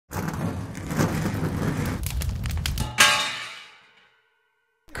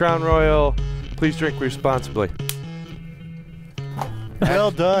Crown Royal, please drink responsibly.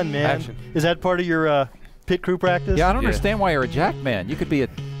 Well done, man. Action. Is that part of your pit crew practice? Yeah, I don't understand why you're a jack man. You could be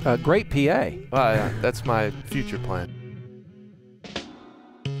a great PA. Well, yeah, that's my future plan.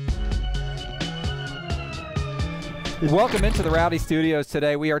 Welcome into the Rowdy Studios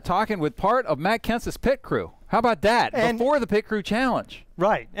today. We are talking with part of Matt Kenseth's pit crew. How about that? And before the pit crew challenge.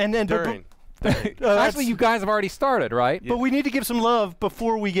 Right. And then During. Actually, you guys have already started, right? But we need to give some love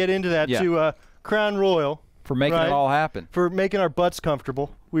before we get into that to Crown Royal. For making it all happen. For making our butts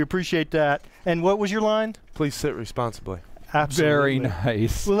comfortable. We appreciate that. And what was your line? Please sit responsibly. Absolutely. Very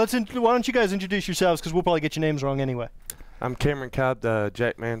nice. Well, why don't you guys introduce yourselves, because we'll probably get your names wrong anyway. I'm Cameron Cobb, the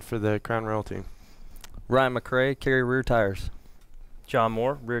jack man for the Crown Royal team. Ryan McCray, carry rear tires. Jon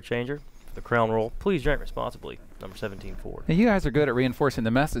Moore, rear changer, the Crown Royal. Please drink responsibly. Number 17 Ford. And you guys are good at reinforcing the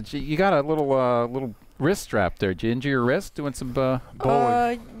message. You got a little wrist strap there. Did you injure your wrist doing some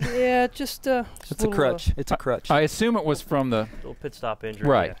bowling? Yeah, just It's a crutch. It's a crutch. I assume it was from the little pit stop injury.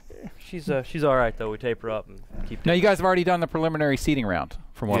 Right. Yeah. She's all right though. We tape her up and keep. Now you guys have already done the preliminary seating round,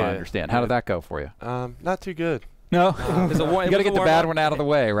 from what I understand. How did that go for you? Not too good. No, you got to get the bad one out of the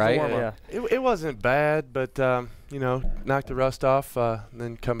way, right? Yeah. It wasn't bad, but you know, knock the rust off,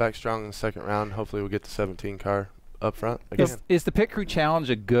 then come back strong in the second round. Hopefully, we'll get the 17 car up front again. Is the pit crew challenge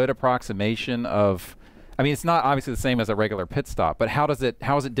a good approximation of? I mean, it's not obviously the same as a regular pit stop, but how is it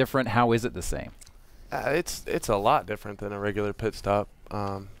different? How is it the same? It's a lot different than a regular pit stop.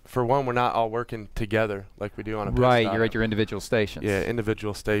 For one, we're not all working together like we do on a pit stop. Right, you're at your individual stations. Yeah,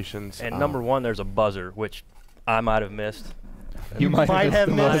 individual stations. And number one, there's a buzzer, which I might have missed. You might have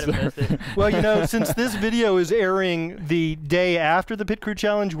missed it. Well, you know, since this video is airing the day after the pit crew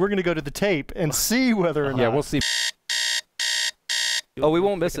challenge, we're going to go to the tape and see whether or not. Yeah, we'll see. Oh, we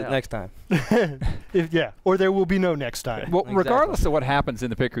won't miss it next time. Or there will be no next time. Well, regardless of what happens in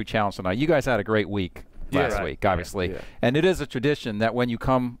the pit crew challenge tonight, you guys had a great week last week, obviously. Yeah. And it is a tradition that when you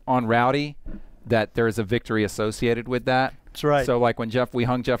come on Rowdy, that there is a victory associated with that. That's right. So like when we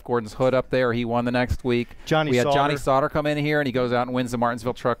hung Jeff Gordon's hood up there, he won the next week. We had Johnny Sauter come in here, and he goes out and wins the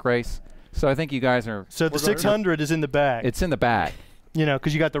Martinsville truck race. So I think you guys are. So the 600 is in the bag. It's in the bag. You know,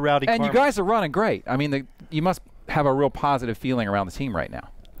 because you got the Rowdy. And you guys are running great. I mean, you must have a real positive feeling around the team right now.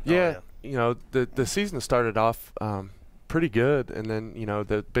 Yeah, you know, the season started off pretty good, and then you know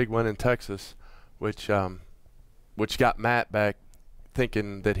the big win in Texas, which got Matt back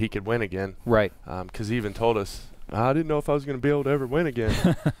thinking that he could win again. Right. Because he even told us, I didn't know if I was going to be able to ever win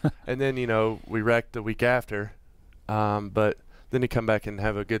again. And then, you know, we wrecked the week after. But then to come back and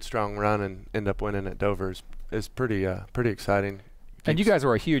have a good, strong run and end up winning at Dover is pretty exciting. And you guys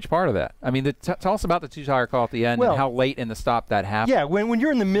were a huge part of that. I mean, tell us about the two-tire call at the end and how late in the stop that happened. Yeah, when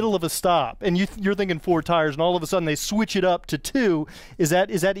you're in the middle of a stop and you're thinking 4 tires and all of a sudden they switch it up to 2, is that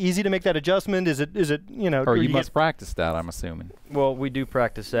easy to make that adjustment? Is it you know? Or you must practice that, I'm assuming. Well, we do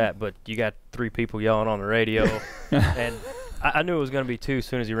practice that, but you got 3 people yelling on the radio, and I knew it was going to be 2 as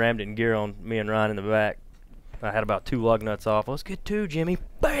soon as he rammed it in gear on me and Ryan in the back. I had about 2 lug nuts off. Let's get 2, Jimmy.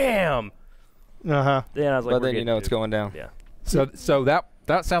 Bam. Then I was like, but then you know it's going down. Yeah. So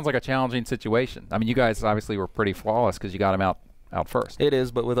that sounds like a challenging situation. I mean, you guys obviously were pretty flawless because you got him out first. It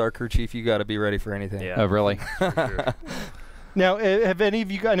is, but with our crew chief, you got to be ready for anything. Yeah. Oh, really? Sure. Now, have any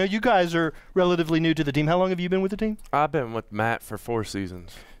of you? I know you guys are relatively new to the team. How long have you been with the team? I've been with Matt for 4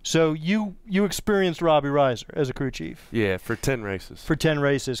 seasons. So you experienced Robbie Reiser as a crew chief. Yeah, for 10 races. For 10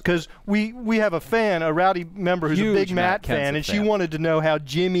 races, because we have a fan, a Rowdy member who's a big Matt fan, and she wanted to know how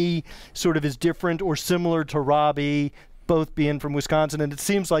Jimmy sort of is different or similar to Robbie, both being from Wisconsin. And it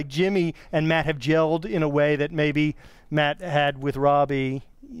seems like Jimmy and Matt have gelled in a way that maybe Matt had with Robbie.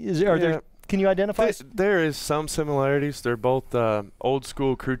 Can you identify? There is some similarities. They're both old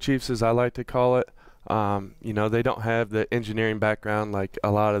school crew chiefs, as I like to call it. You know, they don't have the engineering background like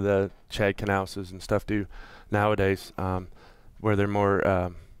a lot of the Chad Knauses and stuff do nowadays, where they're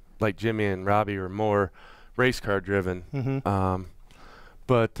more like Jimmy and Robbie are more race car driven. Mm-hmm.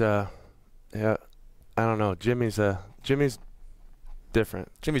 But yeah, I don't know. Jimmy's different.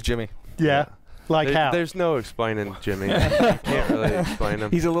 Jimmy's Jimmy. Yeah. Like how? There's no explaining Jimmy. You can't really explain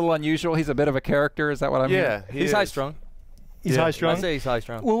him. He's a little unusual. He's a bit of a character. Is that what I mean? Yeah. He's high-strung. He's high-strung? I'd say he's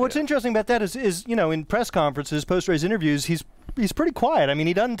high-strung. Well, what's interesting about that is, you know, in press conferences, post-race interviews, he's pretty quiet. I mean,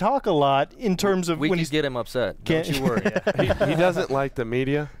 he doesn't talk a lot in terms of we when can get him upset. Don't you worry. He doesn't like the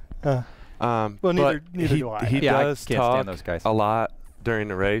media. Well, neither do I. He does I can't talk stand those guys. a lot during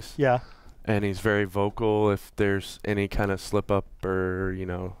the race. Yeah. And he's very vocal if there's any kind of slip-up or, you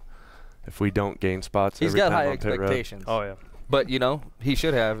know, if we don't gain spots. He's every got time high on pit road. expectations. Oh, yeah. But, you know, he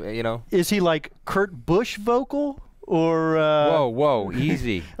should have, you know. Is he like Kurt Busch vocal? or whoa,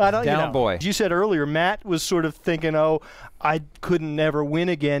 easy. Down, boy. You said earlier Matt was sort of thinking, oh, I couldn't never win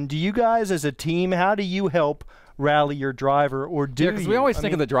again. Do you guys as a team, how do you help rally your driver, or do because we always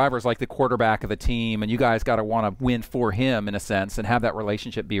think of the driver as like the quarterback of the team, and you guys got to want to win for him in a sense and have that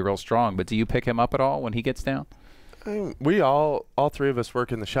relationship be real strong. But do you pick him up at all when he gets down? We all three of us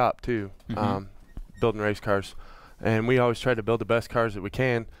work in the shop too, building race cars, and we always try to build the best cars that we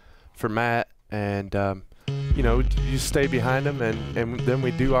can for Matt. And you know, you stay behind him, and then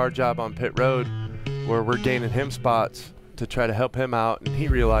we do our job on pit road, where we're gaining him spots to try to help him out, and he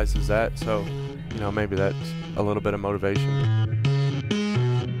realizes that. So, you know, maybe that's a little bit of motivation.